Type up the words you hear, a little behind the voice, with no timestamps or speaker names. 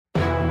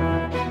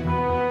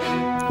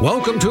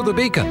Welcome to The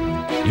Beacon,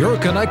 your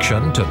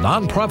connection to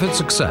nonprofit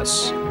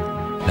success.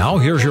 Now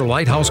here's your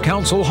Lighthouse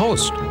Council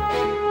host.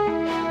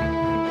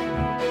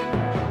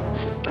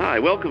 Hi,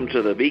 welcome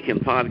to the Beacon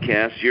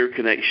Podcast, your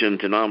connection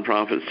to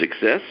nonprofit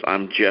success.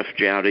 I'm Jeff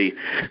Jowdy,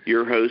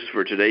 your host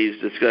for today's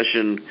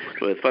discussion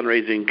with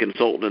fundraising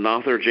consultant and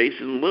author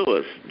Jason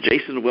Lewis.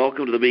 Jason,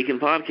 welcome to the Beacon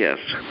Podcast.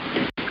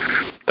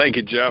 Thank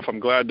you, Jeff. I'm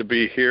glad to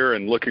be here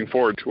and looking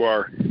forward to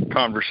our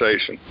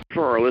conversation.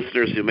 For our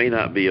listeners who may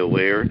not be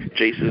aware,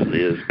 Jason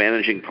is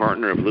managing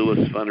partner of Lewis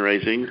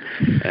Fundraising,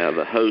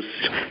 the host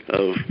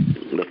of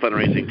the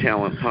Fundraising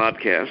Talent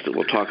podcast that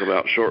we'll talk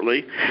about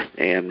shortly,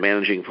 and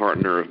managing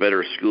partner of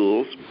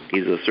BetterSchools.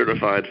 He's a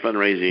Certified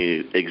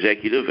Fundraising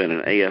Executive and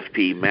an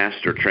AFP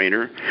Master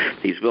Trainer.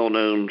 He's well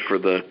known for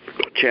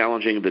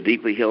challenging the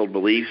deeply held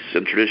beliefs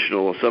and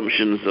traditional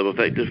assumptions of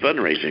effective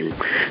fundraising.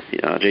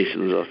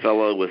 Jason's a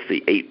fellow with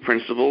the 8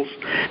 Principles,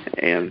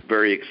 and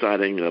very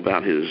exciting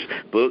about his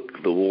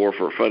book, The War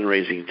for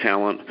Fundraising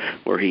Talent,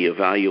 where he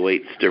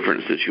evaluates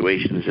different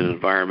situations and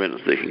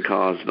environments that can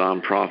cause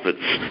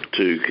nonprofits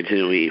to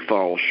continually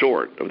fall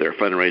short of their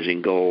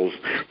fundraising goals,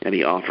 and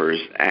he offers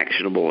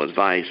actionable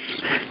advice,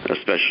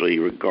 especially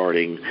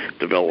regarding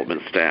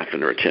development staff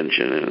and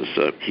retention, and it's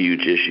a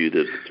huge issue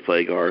that's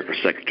plagued our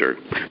sector.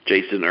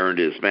 Jason earned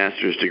his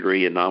master's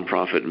degree in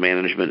nonprofit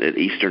management at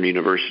Eastern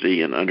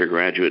University and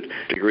undergraduate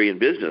degree in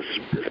business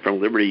from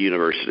Liberty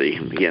University.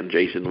 Again,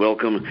 Jason,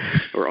 welcome.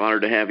 We're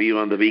honored to have you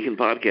on the Beacon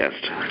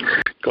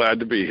Podcast. Glad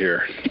to be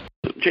here.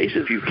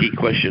 Jason, a few key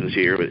questions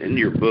here, but in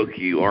your book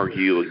you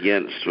argue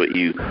against what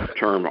you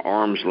term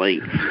arm's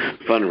length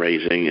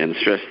fundraising and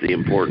stress the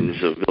importance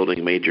of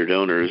building major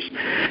donors,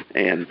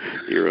 and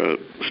you're a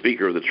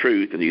speaker of the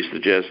truth, and you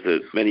suggest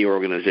that many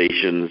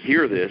organizations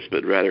hear this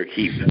but rather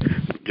keep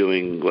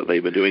doing what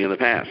they've been doing in the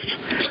past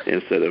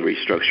instead of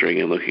restructuring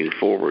and looking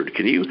forward.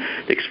 Can you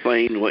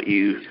explain what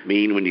you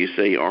mean when you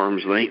say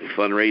arm's length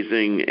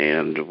fundraising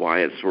and why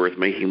it's worth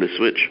making the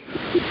switch?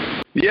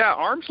 Yeah,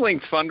 arm's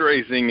length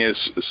fundraising is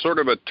sort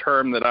of a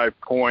term that I've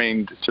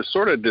coined to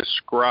sort of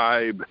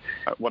describe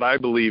what I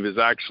believe is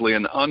actually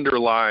an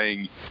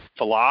underlying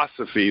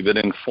philosophy that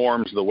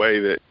informs the way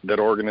that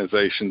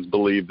organizations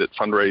believe that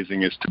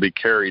fundraising is to be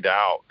carried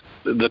out.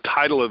 The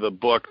title of the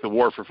book, The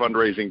War for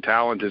Fundraising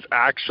Talent, is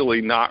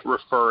actually not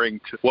referring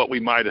to what we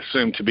might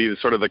assume to be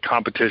the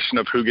competition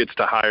of who gets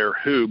to hire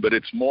who, but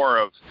it's more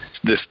of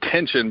this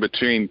tension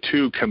between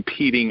two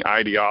competing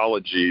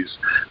ideologies,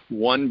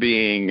 one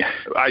being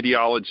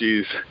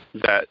ideologies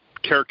that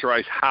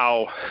characterize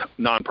how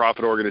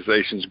nonprofit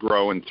organizations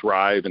grow and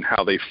thrive and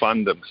how they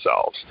fund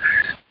themselves.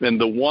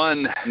 And the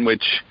one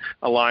which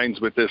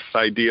aligns with this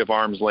idea of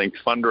arm's length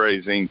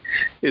fundraising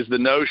is the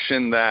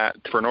notion that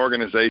for an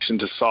organization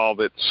to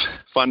solve its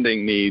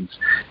funding needs,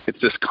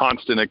 it's this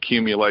constant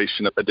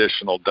accumulation of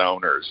additional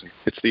donors.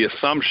 It's the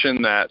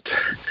assumption that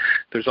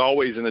there's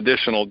always an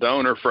additional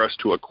donor for us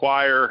to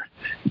acquire,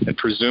 and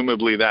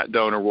presumably that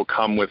donor will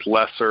come with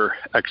lesser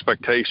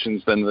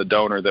expectations than the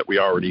donor that we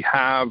already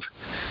have,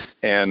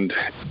 and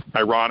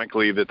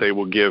ironically that they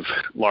will give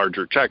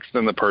larger checks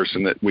than the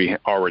person that we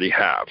already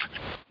have.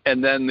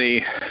 And then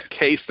the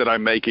case that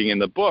I'm making in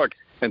the book,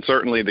 and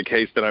certainly the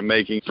case that I'm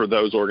making for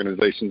those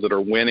organizations that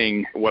are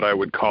winning what I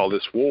would call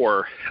this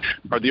war,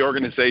 are the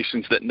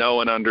organizations that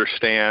know and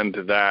understand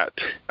that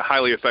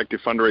highly effective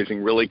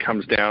fundraising really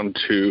comes down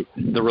to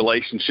the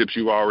relationships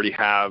you already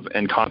have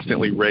and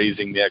constantly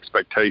raising the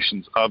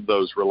expectations of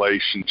those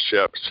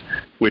relationships,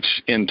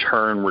 which in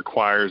turn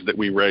requires that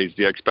we raise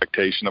the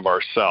expectation of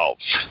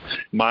ourselves.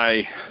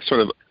 My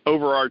sort of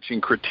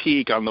overarching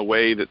critique on the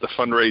way that the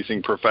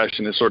fundraising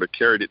profession has sort of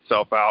carried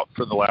itself out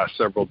for the last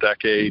several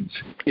decades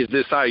is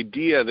this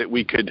idea that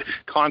we could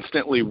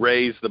constantly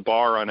raise the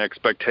bar on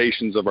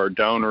expectations of our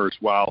donors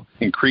while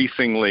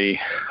increasingly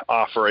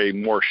offer a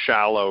more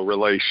shallow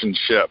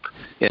relationship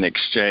in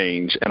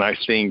exchange. And I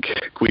think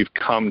we've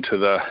come to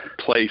the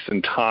place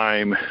and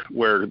time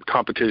where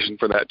competition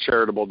for that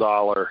charitable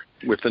dollar,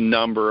 with the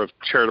number of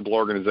charitable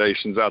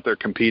organizations out there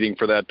competing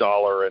for that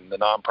dollar and the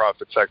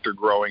nonprofit sector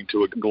growing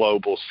to a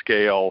global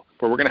scale,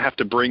 where we're going to have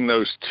to bring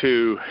those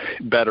two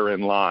better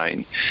in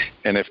line.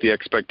 And if the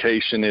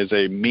expectation is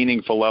a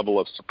meaningful level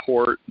of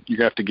support, you're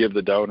going to have to give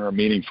the donor a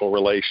meaningful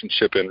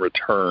relationship in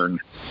return.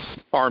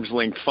 Arm's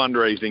length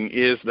fundraising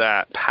is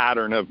that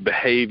pattern of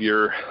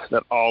behavior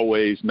that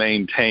always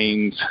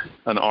maintains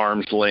an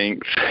arm's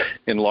length,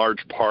 in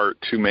large part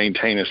to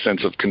maintain a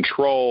sense of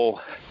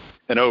control,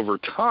 and over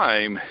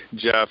time,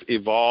 Jeff,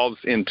 evolves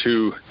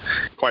into,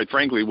 quite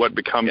frankly, what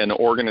becomes an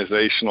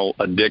organizational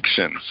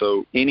addiction.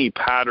 So any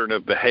pattern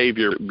of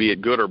behavior, be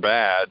it good or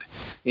bad,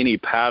 any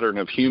pattern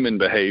of human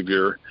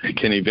behavior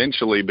can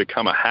eventually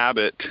become a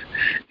habit.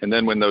 And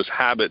then when those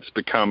habits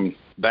become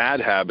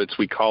bad habits,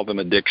 we call them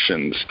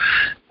addictions.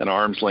 And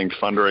arm's length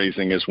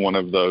fundraising is one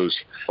of those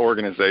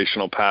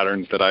organizational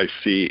patterns that I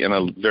see in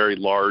a very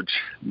large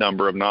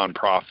number of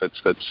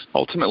nonprofits that's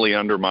ultimately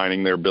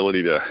undermining their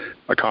ability to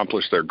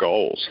accomplish their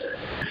goals.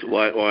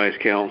 Wise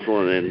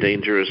counsel and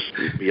dangerous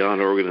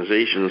beyond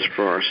organizations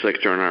for our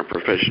sector and our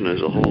profession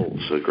as a whole.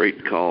 So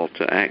great call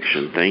to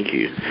action. Thank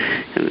you.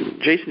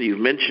 And Jason, you've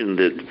mentioned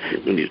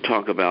that when you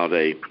talk about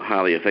a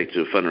highly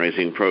effective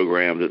fundraising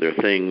program, that there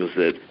are things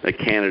that a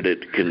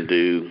candidate can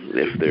do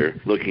if they're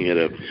looking at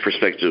a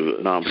prospective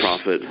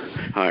nonprofit,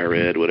 higher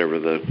ed, whatever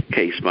the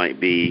case might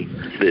be,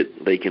 that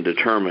they can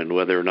determine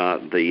whether or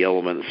not the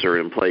elements are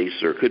in place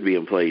or could be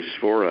in place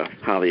for a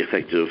highly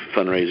effective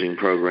fundraising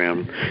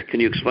program. Can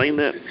you explain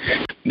that?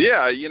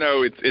 Yeah,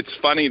 it's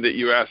funny that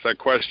you asked that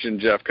question,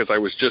 Jeff, because I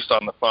was just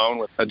on the phone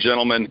with a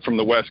gentleman from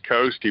the West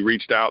Coast. He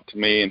reached out to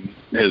me and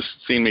has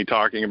seen me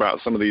talking about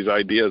some of these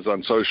ideas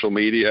on social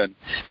media. And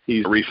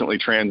he's recently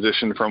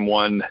transitioned from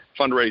one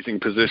fundraising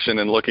position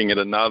and looking at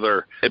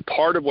another. And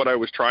part of what I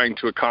was trying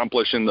to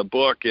accomplish in the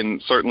book,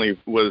 and certainly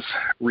was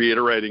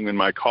reiterating in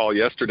my call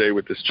yesterday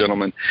with this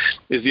gentleman,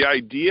 is the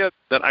idea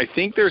that I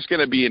think there's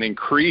going to be an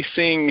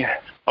increasing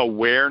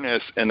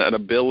awareness and an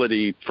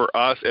ability for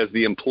us as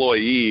the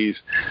employees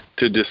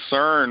to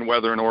discern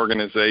whether an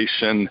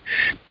organization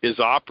is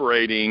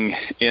operating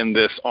in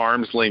this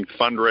arm's length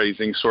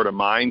fundraising sort of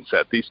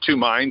mindset. These two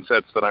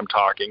mindsets that I'm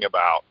talking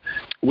about,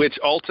 which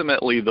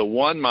ultimately the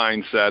one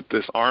mindset,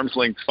 this arm's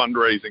length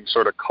fundraising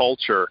sort of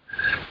culture,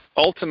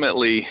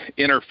 ultimately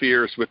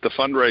interferes with the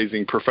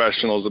fundraising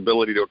professional's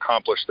ability to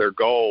accomplish their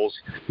goals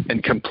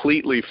and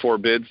completely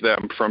forbids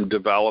them from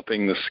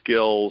developing the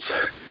skills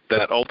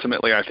that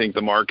ultimately I think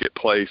the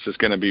marketplace is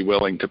going to be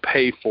willing to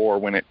pay for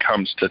when it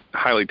comes to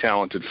highly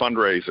talented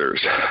fundraisers.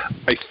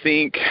 I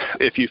think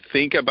if you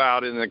think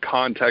about it in the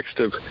context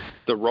of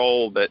the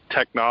role that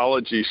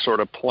technology is sort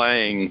of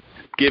playing,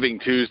 Giving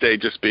Tuesday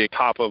just being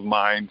top of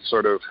mind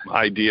sort of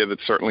idea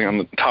that's certainly on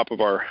the top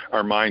of our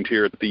mind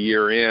here at the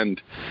year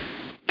end,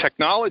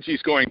 technology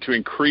is going to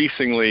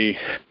increasingly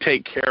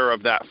take care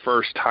of that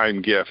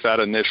first-time gift, that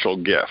initial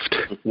gift,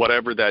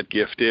 whatever that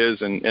gift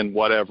is and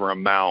whatever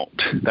amount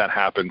that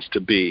happens to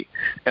be.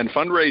 And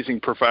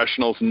fundraising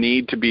professionals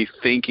need to be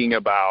thinking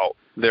about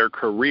their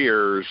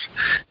careers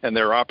and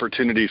their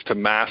opportunities to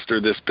master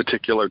this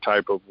particular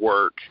type of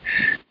work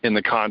in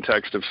the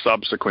context of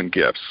subsequent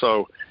gifts.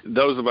 So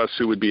those of us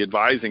who would be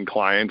advising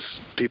clients,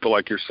 people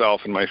like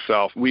yourself and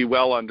myself, we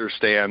well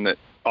understand that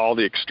all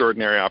the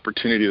extraordinary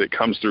opportunity that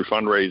comes through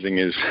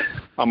fundraising is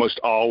almost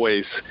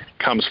always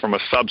comes from a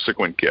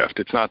subsequent gift.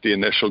 It's not the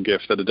initial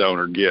gift that a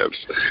donor gives.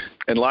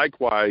 And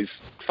likewise,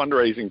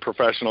 fundraising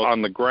professionals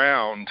on the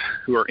ground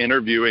who are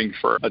interviewing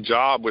for a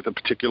job with a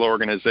particular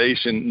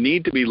organization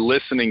need to be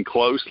listening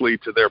closely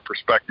to their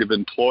prospective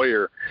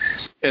employer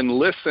and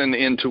listen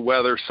into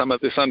whether some of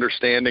this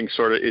understanding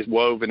sort of is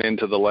woven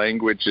into the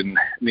language and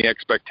the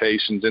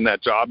expectations in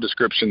that job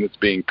description that's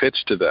being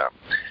pitched to them.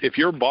 If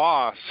your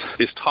boss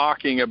is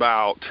talking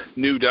about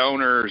new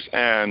donors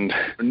and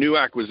new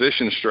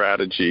acquisition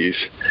strategies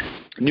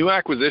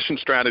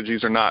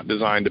are not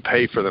designed to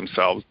pay for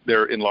themselves.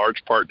 They're in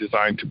large part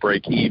designed to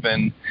break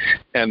even,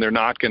 and they're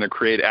not going to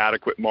create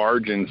adequate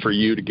margin for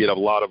you to get a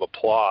lot of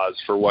applause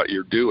for what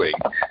you're doing.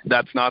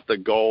 That's not the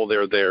goal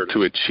they're there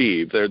to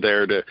achieve. They're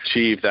there to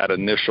achieve that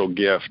initial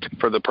gift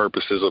for the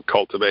purposes of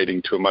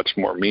cultivating to a much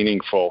more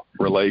meaningful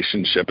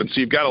relationship. And so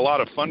you've got a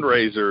lot of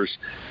fundraisers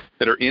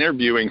that are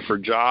interviewing for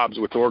jobs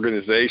with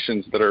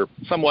organizations that are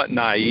somewhat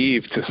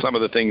naive to some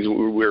of the things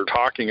we're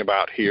talking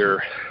about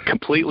here,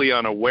 completely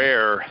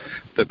unaware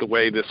that the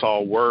way this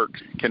all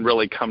works can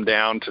really come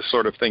down to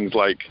sort of things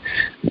like,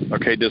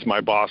 okay, does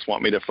my boss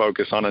want me to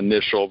focus on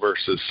initial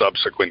versus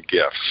subsequent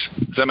gifts?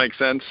 Does that make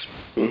sense?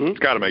 Mm-hmm. It's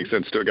got to make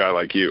sense to a guy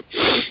like you.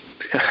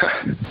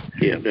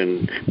 Yeah,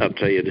 and I'll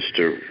tell you, just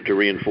to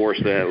reinforce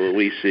that, what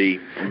we see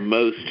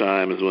most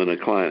times when a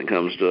client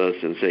comes to us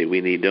and say we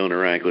need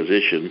donor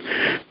acquisition,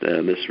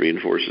 this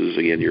reinforces,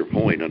 again, your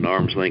point on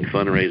arm's length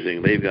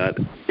fundraising. They've got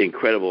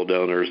incredible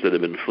donors that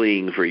have been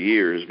fleeing for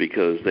years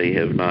because they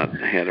have not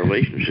had a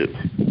relationship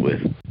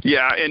with.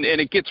 Yeah, and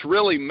it gets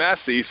really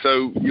messy.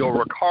 So you'll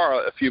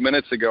recall a few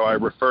minutes ago I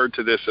referred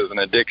to this as an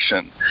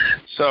addiction.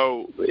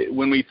 So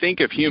when we think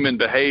of human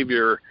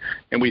behavior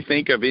and we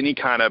think of any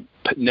kind of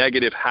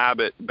negative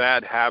habit,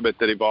 bad habit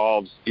that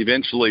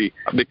eventually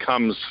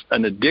becomes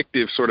an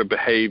addictive sort of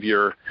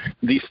behavior,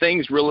 these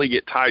things really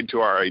get tied to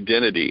our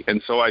identity.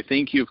 And so I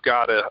think you've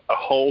got a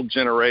whole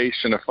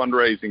generation of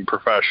fundraising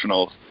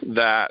professionals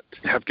that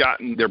have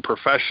gotten their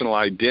professional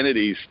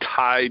identities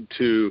tied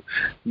to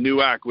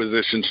new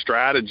acquisition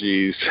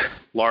strategies,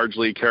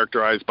 largely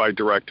characterized by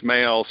direct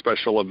mail,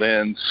 special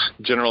events,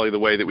 generally the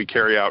way that we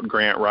carry out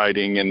grant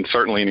writing, and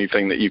certainly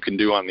anything that you can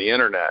do on the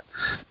internet.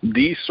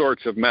 These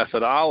sorts of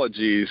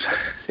methodologies,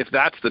 if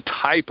that's the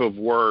type of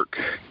work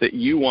that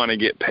you want to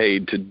get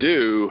paid to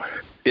do,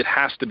 it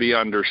has to be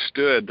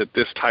understood that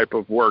this type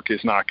of work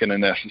is not going to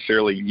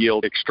necessarily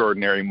yield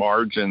extraordinary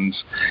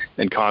margins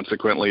and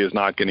consequently is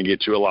not going to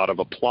get you a lot of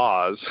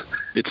applause.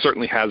 It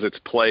certainly has its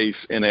place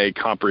in a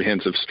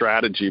comprehensive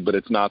strategy, but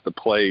it's not the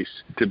place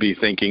to be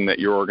thinking that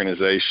your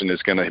organization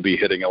is going to be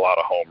hitting a lot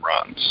of home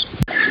runs.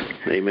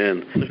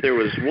 Amen. If there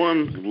was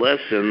one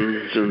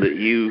lesson that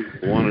you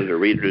wanted a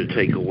reader to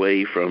take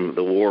away from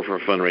the War for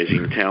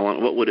Fundraising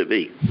Talent, what would it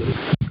be?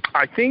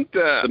 I think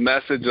the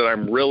message that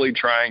I'm really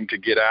trying to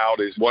get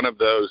out is one of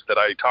those that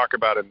I talk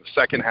about in the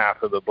second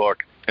half of the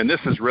book. And this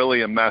is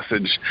really a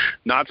message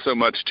not so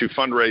much to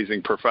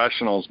fundraising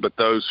professionals, but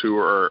those who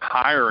are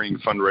hiring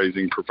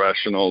fundraising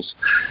professionals.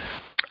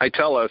 I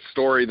tell a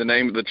story. The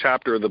name of the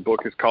chapter of the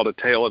book is called A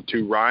Tale of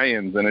Two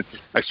Ryans, and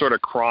I sort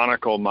of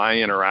chronicle my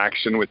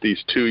interaction with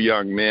these two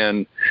young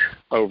men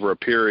over a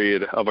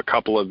period of a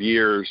couple of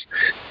years.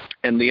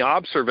 And the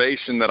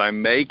observation that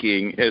I'm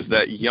making is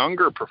that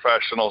younger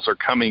professionals are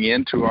coming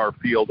into our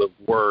field of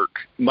work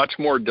much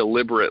more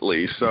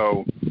deliberately.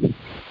 So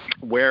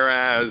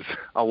whereas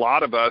a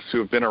lot of us who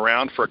have been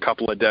around for a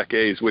couple of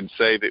decades would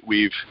say that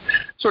we've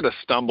sort of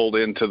stumbled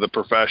into the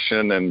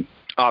profession, and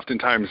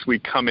oftentimes we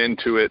come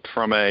into it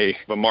from a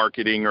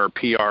marketing or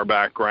PR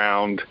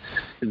background.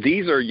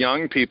 These are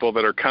young people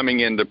that are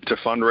coming into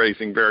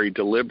fundraising very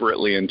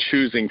deliberately and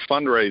choosing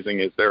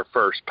fundraising as their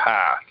first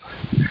path.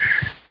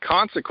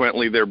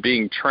 Consequently, they're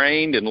being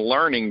trained and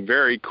learning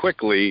very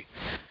quickly,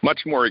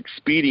 much more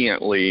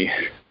expediently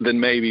than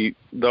maybe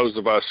those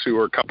of us who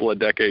are a couple of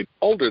decades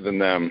older than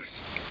them.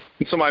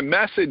 And so my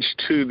message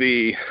to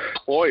the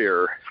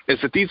employer is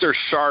that these are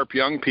sharp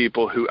young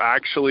people who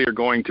actually are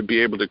going to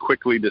be able to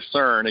quickly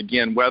discern,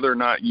 again, whether or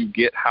not you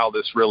get how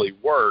this really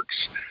works,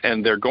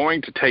 and they're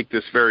going to take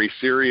this very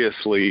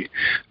seriously,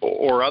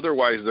 or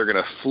otherwise they're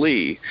going to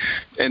flee.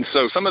 And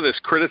so some of this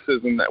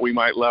criticism that we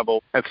might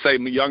level at, say,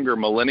 younger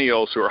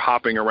millennials who are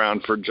hopping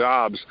around for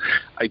jobs,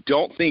 I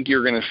don't think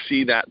you're going to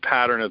see that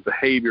pattern of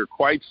behavior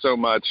quite so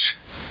much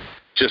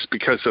just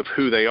because of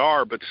who they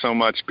are, but so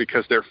much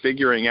because they're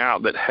figuring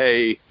out that,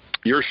 hey,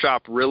 your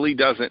shop really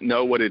doesn't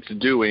know what it's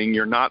doing.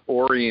 You're not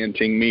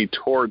orienting me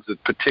towards a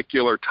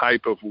particular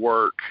type of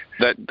work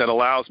that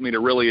allows me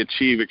to really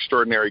achieve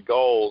extraordinary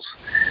goals.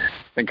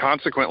 And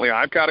consequently,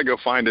 I've got to go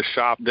find a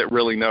shop that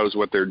really knows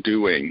what they're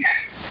doing.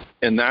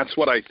 And that's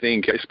what I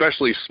think,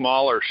 especially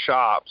smaller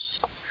shops.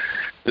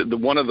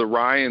 One of the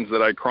Ryans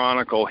that I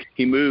chronicle,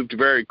 he moved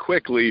very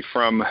quickly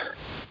from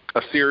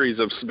a series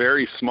of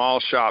very small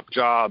shop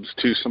jobs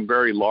to some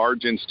very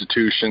large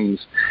institutions,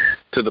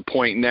 to the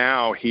point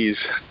now he's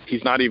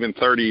not even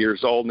 30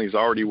 years old and he's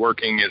already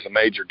working as a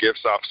major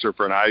gifts officer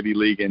for an Ivy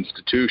League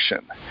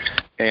institution.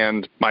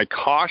 And my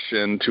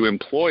caution to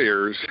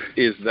employers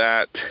is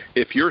that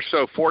if you're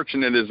so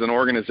fortunate as an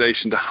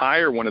organization to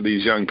hire one of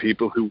these young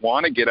people who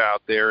want to get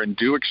out there and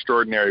do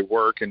extraordinary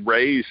work and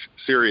raise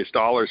serious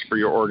dollars for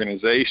your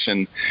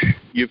organization,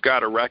 you've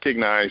got to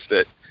recognize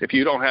that if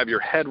you don't have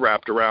your head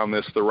wrapped around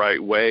this the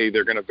right way,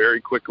 they're going to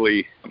very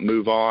quickly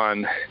move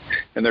on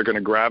and they're going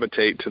to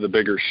gravitate to the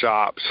bigger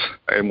shops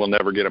and we'll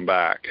never get them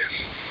back.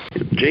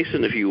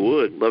 Jason, if you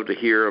would, love to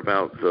hear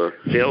about the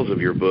sales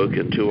of your book,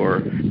 and to our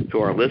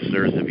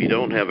listeners, if you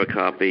don't have a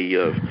copy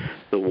of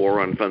The War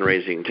on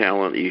Fundraising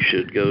Talent, you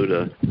should go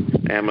to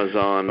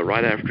Amazon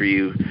right after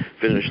you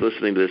finish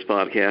listening to this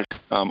podcast.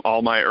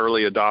 All my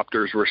early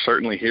adopters were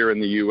certainly here in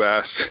the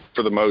U.S.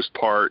 for the most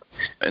part,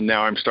 and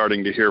now I'm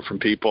starting to hear from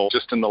people.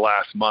 Just in the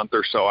last month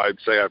or so, I'd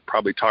say I've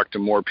probably talked to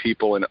more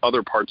people in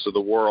other parts of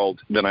the world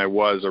than I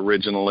was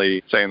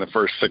originally, say, in the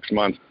first 6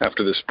 months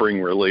after the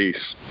spring release.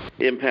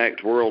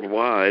 Impact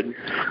worldwide.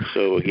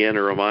 So again,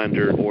 a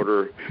reminder,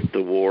 order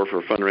The War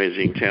for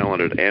Fundraising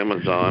Talent at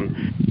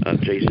Amazon.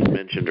 Jason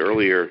mentioned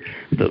earlier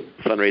the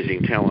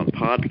Fundraising Talent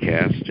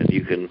podcast, and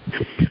you can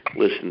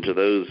listen to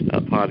those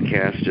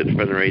podcasts at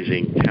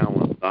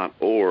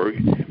fundraisingtalent.org,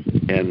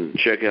 and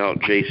check out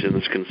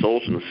Jason's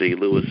consultancy,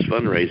 Lewis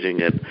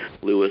Fundraising, at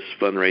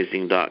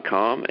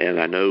lewisfundraising.com. And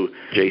I know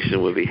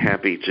Jason would be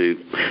happy to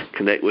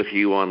connect with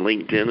you on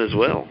LinkedIn as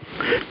well.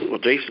 Well,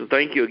 Jason,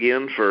 thank you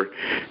again for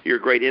your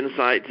great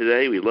insight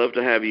today. We'd love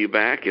to have you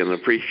back and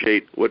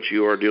appreciate what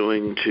you are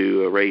doing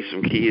to raise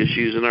some key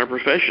issues in our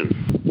profession.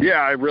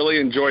 Yeah, I really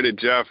enjoyed it,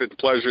 Jeff. It's a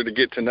pleasure to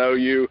get to know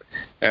you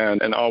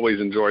and always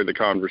enjoy the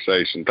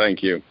conversation.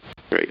 Thank you.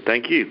 Great.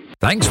 Thank you.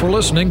 Thanks for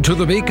listening to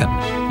The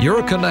Beacon,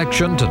 your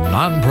connection to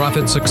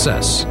nonprofit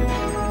success.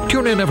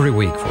 Tune in every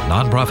week for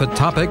nonprofit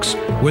topics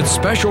with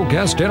special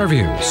guest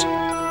interviews.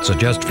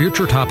 Suggest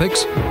future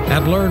topics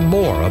and learn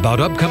more about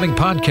upcoming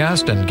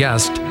podcasts and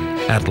guests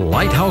at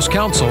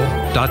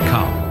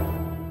lighthousecouncil.com.